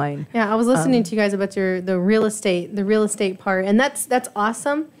timeline. Yeah, I was listening to you guys about the real estate part, and that's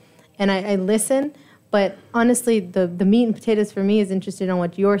awesome. And I listen, but honestly, the meat and potatoes for me is interested on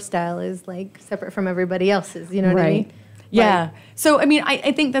what your style is like, separate from everybody else's. You know what I mean? Yeah. So,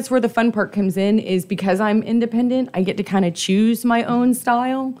 I think that's where the fun part comes in, is because I'm independent, I get to kind of choose my own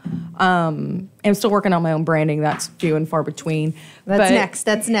style. I'm still working on my own branding. That's few and far between.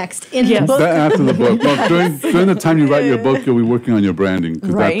 That's next. In the book. After the book. Well, during the time you write your book, you'll be working on your branding,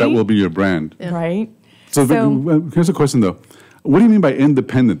 because that will be your brand. Yeah. Right. So here's a question, though. What do you mean by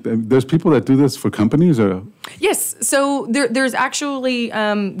independent? There's people that do this for companies, or? Yes. So there's actually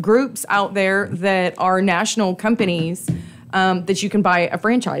groups out there that are national companies that you can buy a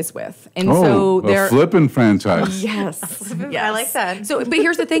franchise with, and so they're a flipping franchise. Yes. I like that. So, but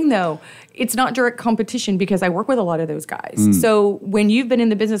here's the thing, though. It's not direct competition because I work with a lot of those guys. So when you've been in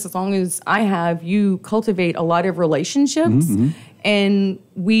the business as long as I have, you cultivate a lot of relationships, and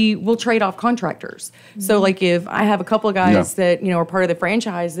we will trade off contractors. So like if I have a couple of guys that, are part of the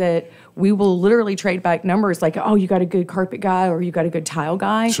franchise, that we will literally trade back numbers like, oh, you got a good carpet guy or you got a good tile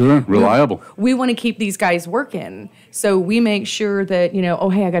guy. Sure, reliable. We want to keep these guys working. So we make sure that, oh,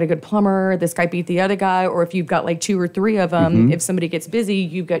 hey, I got a good plumber. This guy beat the other guy. Or if you've got like 2 or 3 of them, if somebody gets busy,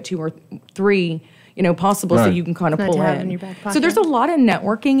 you've got 2 or 3 possible, so you can kind of pull in. Your back pocket. So there's a lot of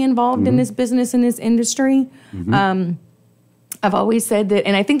networking involved in this business, in this industry. I've always said that,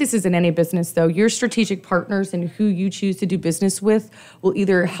 and I think this is in any business though, your strategic partners and who you choose to do business with will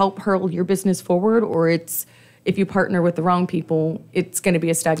either help hurl your business forward, or if you partner with the wrong people, it's going to be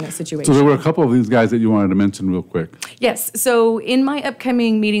a stagnant situation. So there were a couple of these guys that you wanted to mention real quick. Yes. So in my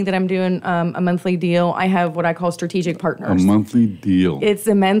upcoming meeting that I'm doing, a monthly deal, I have what I call strategic partners. A monthly deal. It's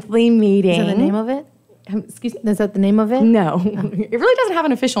a monthly meeting. Is that the name of it? Excuse me? Is that the name of it? No, it really doesn't have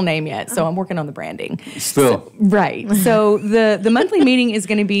an official name yet, so I'm working on the branding. Still. Right. So the monthly meeting is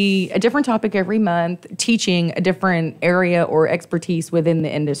going to be a different topic every month, teaching a different area or expertise within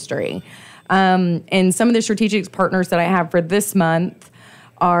the industry. And some of the strategic partners that I have for this month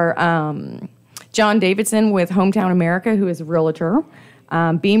are John Davidson with Hometown America, who is a realtor.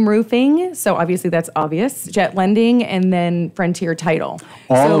 Beam Roofing, so obviously that's obvious. Jet Lending, and then Frontier Title.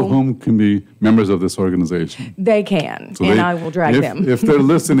 All of whom can be members of this organization. They can, So and they- I will drag them. If they're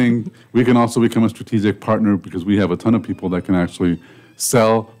listening, we can also become a strategic partner because we have a ton of people that can actually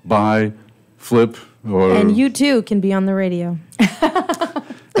sell, buy, flip, or... And you too can be on the radio.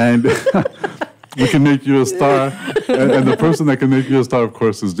 And we can make you a star. And the person that can make you a star, of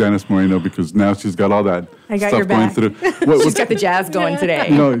course, is Janice Moreno, because now she's got all that I got stuff your going back. through. She's got the jazz going today.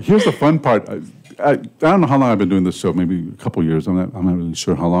 You know, here's the fun part. I don't know how long I've been doing this show, maybe a couple years. I'm not really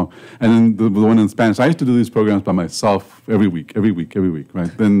sure how long. And then the one in Spanish, I used to do these programs by myself every week,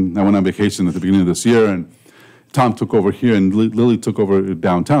 right? Then I went on vacation at the beginning of this year, and Tom took over here, and Lily took over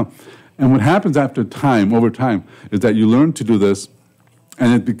downtown. And what happens over time, is that you learn to do this,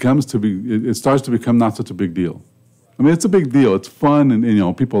 and it starts to become not such a big deal. I mean, it's a big deal. It's fun, and you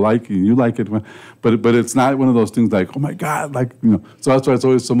know, people like it, and you like it, but it's not one of those things like, oh my God, like, you know. So that's why it's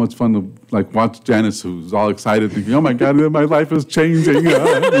always so much fun to like watch Janice, who's all excited, thinking, oh my God, my life is changing. You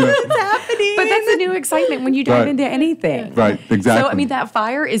know. But that's a new excitement when you dive Right. into anything. Right, exactly. So, I mean, that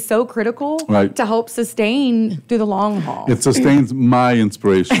fire is so critical Right. to help sustain through the long haul. It sustains my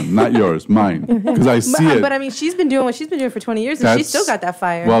inspiration, not yours, mine, because I see it. But I mean, she's been doing what she's been doing for 20 years, and she's still got that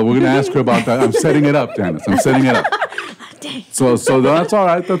fire. Well, we're going to ask her about that. I'm setting it up, Janice. I'm setting it up. So that's all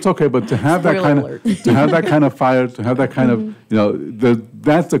right. That's okay. But to have that kind of fire, to have that kind of, you know,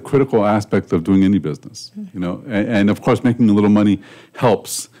 that's the critical aspect of doing any business. You know, and of course, making a little money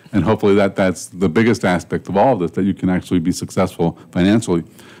helps. And hopefully that's the biggest aspect of all of this, that you can actually be successful financially.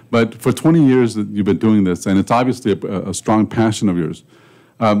 But for 20 years that you've been doing this, and it's obviously a strong passion of yours.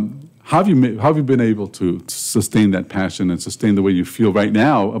 How have you been able to sustain that passion and sustain the way you feel right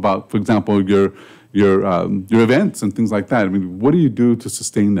now about, for example, your events and things like that? I mean, what do you do to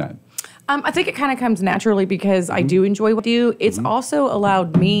sustain that? I think it kind of comes naturally because I do enjoy what I do. It's also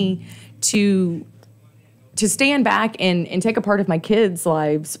allowed me to stand back and take a part of my kids'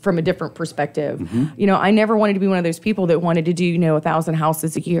 lives from a different perspective. You know, I never wanted to be one of those people that wanted to do, you know, 1,000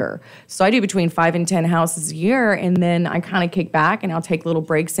 houses a year. So I do between 5 and 10 houses a year, and then I kind of kick back and I'll take little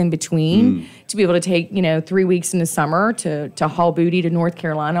breaks in between to be able to take, you know, 3 weeks in the summer to haul booty to North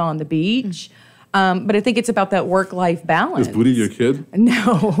Carolina on the beach. But I think it's about that work-life balance. Is Booty your kid?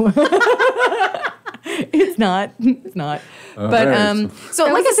 No. It's not. It's not. But right. so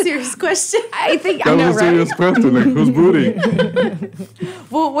That like was I a said, serious question. I think That I know, was a right? serious question. Like, who's Booty?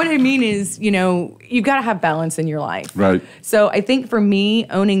 Well, what I mean is, you know, you've got to have balance in your life. Right. So I think for me,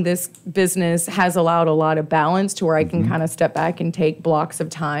 owning this business has allowed a lot of balance to where I can kind of step back and take blocks of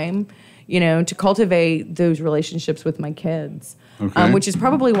time, you know, to cultivate those relationships with my kids. Okay. Which is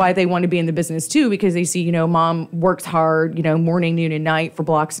probably why they want to be in the business too, because they see, you know, mom works hard, you know, morning, noon, and night for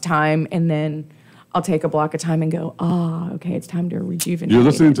blocks of time, and then I'll take a block of time and go, okay, it's time to rejuvenate. You're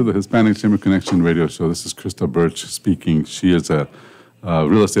listening to the Hispanic Chamber Connection radio show. This is Krista Birch speaking. She is a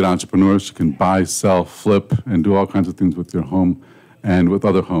real estate entrepreneur. She can buy, sell, flip, and do all kinds of things with your home and with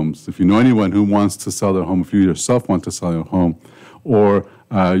other homes. If you know anyone who wants to sell their home, if you yourself want to sell your home, or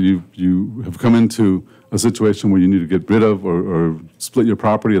you have come into a situation where you need to get rid of or split your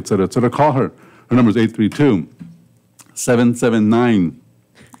property, et cetera, call her. Her number is 832-779-0206,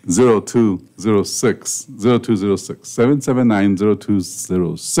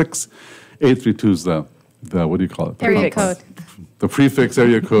 779-0206. 832 is the what do you call it? Area code. The prefix,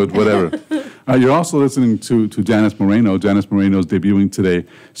 area code, whatever. You're also listening to Janice Moreno. Janice Moreno is debuting today.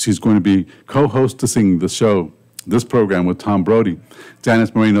 She's going to be co-hosting the show, this program, with Tom Brody.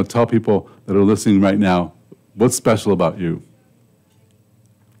 Janice Moreno, tell people that are listening right now, what's special about you?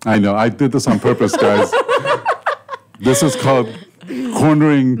 I know, I did this on purpose, guys. This is called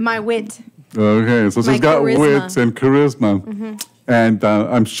cornering. My wit. Okay, so she's got charisma. wit and charisma. And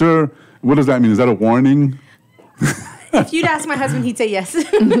I'm sure, what does that mean? Is that a warning? If you'd ask my husband, he'd say yes.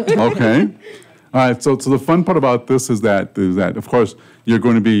 Okay. All right, so the fun part about this is that, of course, you're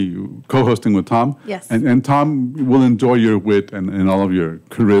going to be co-hosting with Tom. Yes. And Tom will enjoy your wit and all of your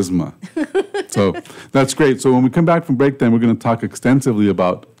charisma. So that's great. So when we come back from break, then we're going to talk extensively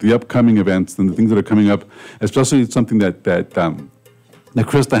about the upcoming events and the things that are coming up, especially something that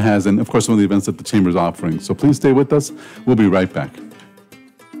Krista has, and of course some of the events that the Chamber is offering. So please stay with us. We'll be right back.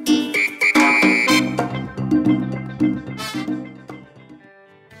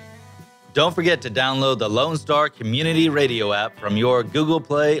 Don't forget to download the Lone Star Community Radio app from your Google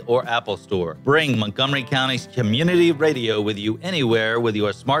Play or Apple Store. Bring Montgomery County's community radio with you anywhere with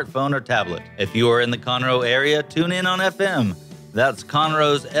your smartphone or tablet. If you are in the Conroe area, tune in on FM. That's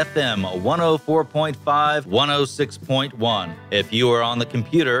Conroe's FM 104.5, 106.1. If you are on the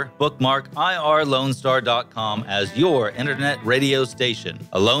computer, bookmark irlonestar.com as your internet radio station.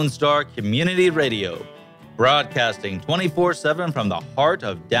 A Lone Star Community Radio, broadcasting 24/7 from the heart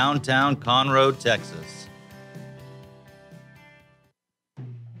of downtown Conroe, Texas.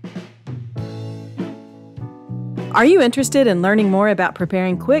 Are you interested in learning more about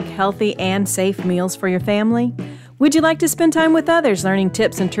preparing quick, healthy, and safe meals for your family? Would you like to spend time with others learning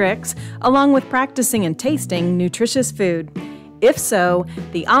tips and tricks, along with practicing and tasting nutritious food? If so,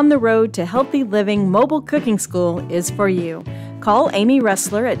 the On the Road to Healthy Living Mobile Cooking School is for you. Call Amy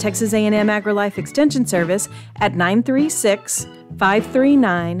Ressler at Texas A&M AgriLife Extension Service at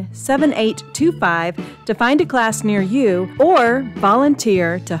 936-539-7825 to find a class near you or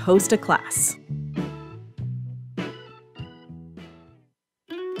volunteer to host a class.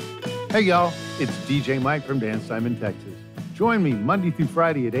 Hey y'all, it's DJ Mike from Dance Time in Texas. Join me Monday through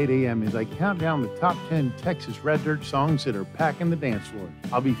Friday at 8 a.m. as I count down the top 10 Texas Red Dirt songs that are packing the dance floor.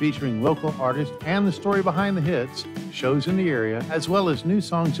 I'll be featuring local artists and the story behind the hits, shows in the area, as well as new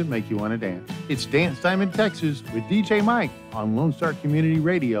songs that make you want to dance. It's Dance Time in Texas with DJ Mike on Lone Star Community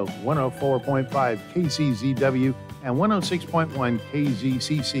Radio, 104.5 KCZW and 106.1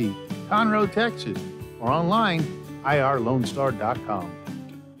 KZCC, Conroe, Texas, or online, irlonestar.com.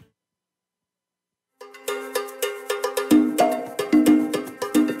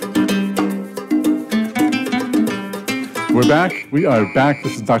 We're back. We are back.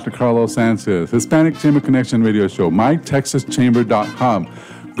 This is Dr. Carlos Sanchez, Hispanic Chamber Connection Radio Show, mytexaschamber.com.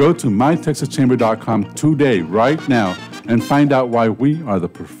 Go to mytexaschamber.com today, right now, and find out why we are the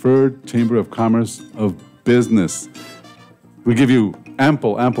preferred Chamber of Commerce of business. We give you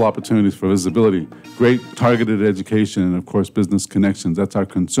ample opportunities for visibility, great targeted education, and of course, business connections. That's our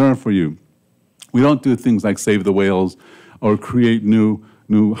concern for you. We don't do things like save the whales or create new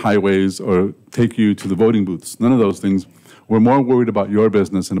highways or take you to the voting booths. None of those things. We're more worried about your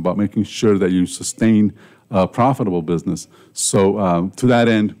business and about making sure that you sustain a profitable business. So to that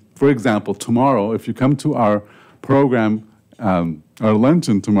end, for example, tomorrow, if you come to our program, our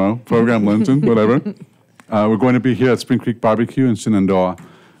luncheon tomorrow, program luncheon, whatever, we're going to be here at Spring Creek Barbecue in Shenandoah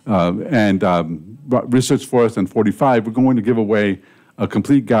and Research Forest and 45. We're going to give away a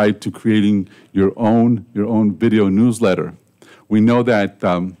complete guide to creating your own video newsletter. We know that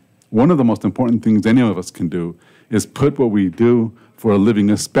one of the most important things any of us can do is put what we do for a living,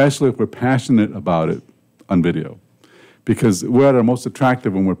 especially if we're passionate about it, on video. Because we're at our most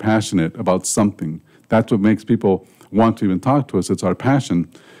attractive when we're passionate about something. That's what makes people want to even talk to us. It's our passion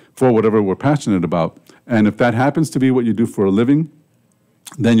for whatever we're passionate about. And if that happens to be what you do for a living,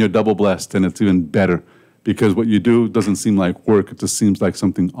 then you're double blessed, and it's even better. Because what you do doesn't seem like work. It just seems like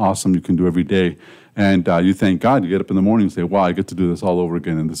something awesome you can do every day. And you thank God. You get up in the morning and say, wow, I get to do this all over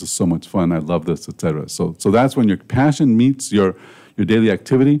again, and this is so much fun. I love this, etc. So that's when your passion meets your daily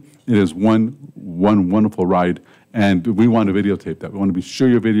activity. It is one wonderful ride, and we want to videotape that. We want to be sure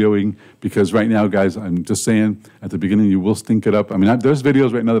you're videoing, because right now, guys, I'm just saying, at the beginning, you will stink it up. I mean, there's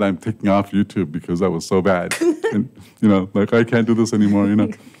videos right now that I'm taking off YouTube because that was so bad. And, like, I can't do this anymore,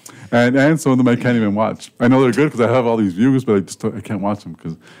 And some of them I can't even watch. I know they're good because I have all these views, but I can't watch them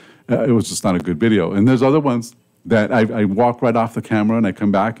because it was just not a good video. And there's other ones that I walk right off the camera and I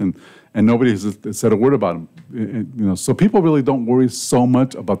come back and nobody has said a word about them. So people really don't worry so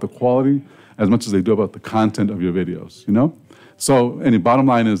much about the quality as much as they do about the content of your videos, So bottom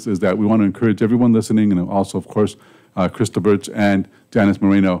line is that we want to encourage everyone listening, and also, of course, Krista Birch and Janice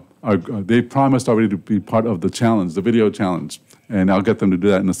Moreno. They promised already to be part of the challenge, the video challenge. And I'll get them to do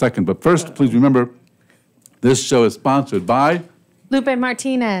that in a second. But first, please remember, this show is sponsored by Lupe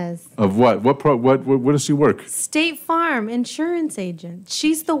Martinez. Of what? What does she work? State Farm insurance agent.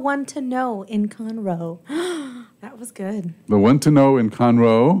 She's the one to know in Conroe. That was good. The one to know in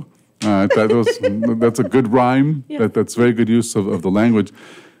Conroe. That's a good rhyme. Yeah. That's very good use of the language.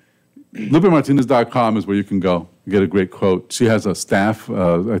 LupeMartinez.com is where you can go get a great quote. She has a staff.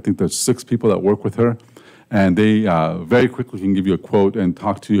 I think there's 6 people that work with her. And they very quickly can give you a quote and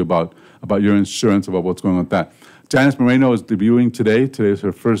talk to you about your insurance, about what's going on with that. Janice Moreno is debuting today. Today is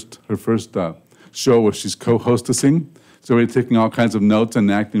her first show where she's co-hostessing. So we're taking all kinds of notes and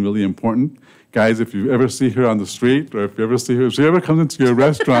acting really important. Guys, if you ever see her on the street, or if she ever comes into your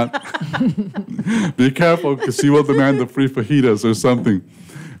restaurant, be careful, because she will demand the free fajitas or something.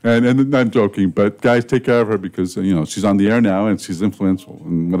 And I'm joking, but guys, take care of her because she's on the air now and she's influential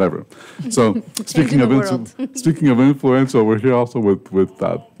and whatever. So speaking of influential, we're here also with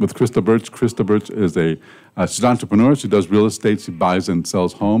Krista Birch. Krista Birch is she's an entrepreneur. She does real estate. She buys and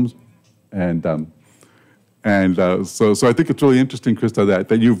sells homes, and so I think it's really interesting, Krista,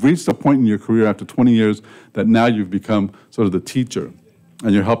 that you've reached a point in your career after 20 years that now you've become sort of the teacher,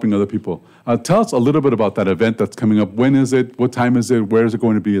 and you're helping other people. Tell us a little bit about that event that's coming up. When is it? What time is it? Where is it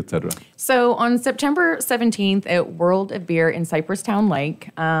going to be, et cetera? So on September 17th at World of Beer in Cypress Town Lake,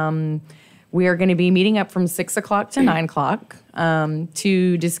 we are going to be meeting up from 6 o'clock to 9 o'clock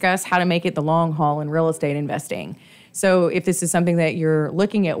to discuss how to make it the long haul in real estate investing. So if this is something that you're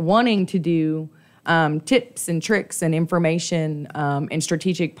looking at wanting to do, tips and tricks and information and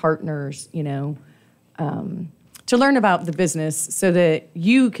strategic partners, to learn about the business so that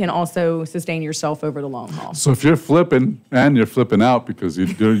you can also sustain yourself over the long haul. So if you're flipping and you're flipping out because you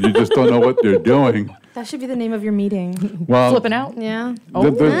just don't know what you're doing. That should be the name of your meeting. Well, flipping out? Yeah.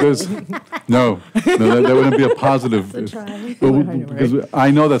 No, that wouldn't be a positive. Because I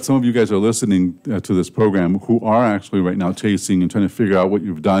know that some of you guys are listening to this program who are actually right now chasing and trying to figure out what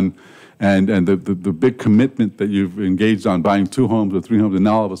you've done. And the big commitment that you've engaged on buying 2 homes or 3 homes, and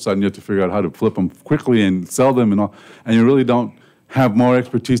now all of a sudden you have to figure out how to flip them quickly and sell them and all, and you really don't have more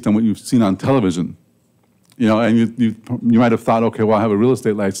expertise than what you've seen on television. And you might have thought, okay, well, I have a real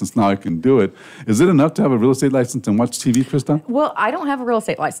estate license, now I can do it. Is it enough to have a real estate license and watch TV, Krista? Well, I don't have a real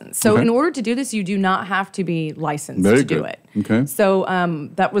estate license. So in order to do this, you do not have to be licensed to do it. Okay. So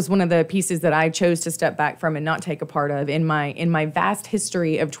that was one of the pieces that I chose to step back from and not take a part of. In my vast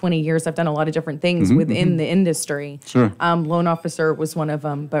history of 20 years, I've done a lot of different things within the industry. Sure. Loan officer was one of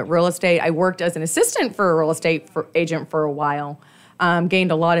them. But real estate, I worked as an assistant for a real estate agent for a while.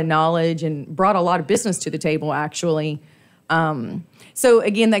 Gained a lot of knowledge and brought a lot of business to the table, actually. So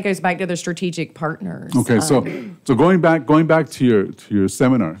again, that goes back to the strategic partners. Okay, so going back to your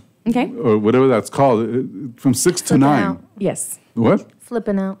seminar, okay, or whatever that's called, from 6 to 9. Out. Yes. What?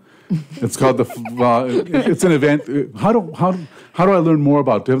 Flipping out. It's called it's an event. How do I learn more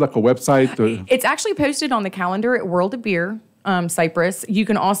about it? Do you have like a website? It's actually posted on the calendar at World of Beer. Cypress. You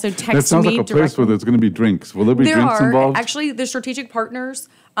can also text me. That sounds like a place where there's going to be drinks. Will there be drinks involved? Actually, the strategic partners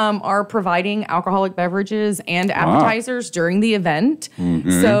are providing alcoholic beverages and appetizers during the event.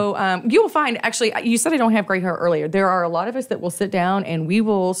 Okay. So you will find, actually, you said I don't have gray hair earlier. There are a lot of us that will sit down and we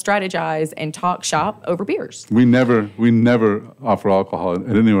will strategize and talk shop over beers. We never offer alcohol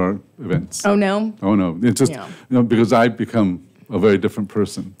at any of our events. Oh, no? Oh, no. It's just, because I've become a very different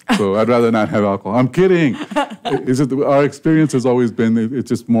person. So I'd rather not have alcohol. I'm kidding. Our experience has always been, it's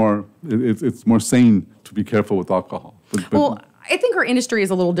just more, it's more sane to be careful with alcohol. Well, I think our industry is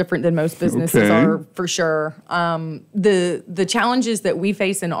a little different than most businesses are, for sure. The challenges that we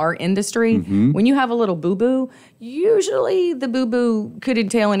face in our industry, when you have a little boo-boo, usually the boo-boo could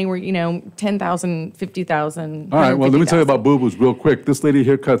entail anywhere, $10,000, $50,000. All right, well, let me tell you about boo-boos real quick. This lady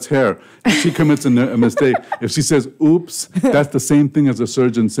here cuts hair. If she commits a mistake, if she says, oops, that's the same thing as a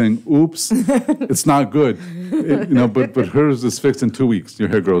surgeon saying, oops, it's not good. But hers is fixed in 2 weeks. Your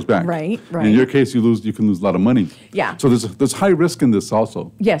hair grows back. Right. In your case, you can lose a lot of money. Yeah. So there's high risk in this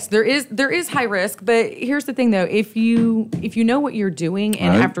also. Yes, there is high risk, but here's the thing though, if you know what you're doing,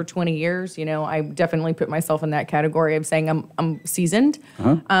 and after 20 years, I definitely put myself in that category of saying I'm seasoned.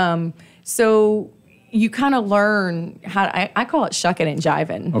 So you kind of learn how I call it shucking and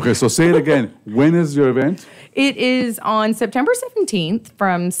jiving. Okay, so say it again. When is your event? It is on September 17th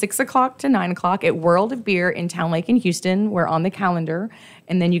from 6 o'clock to 9 o'clock at World of Beer in Town Lake in Houston. We're on the calendar.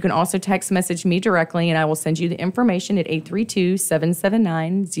 And then you can also text message me directly, and I will send you the information at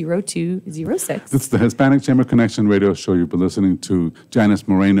 832-779-0206. It's the Hispanic Chamber Connection radio show. You've been listening to Janice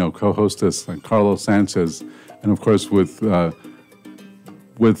Moreno, co-hostess, and Carlos Sanchez. And, of course, with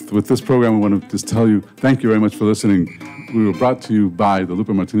this program, I want to just tell you, thank you very much for listening. We were brought to you by the Lupe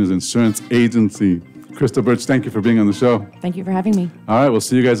Martinez Insurance Agency. Krista Birch, thank you for being on the show. Thank you for having me. All right, we'll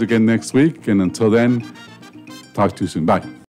see you guys again next week. And until then, talk to you soon. Bye.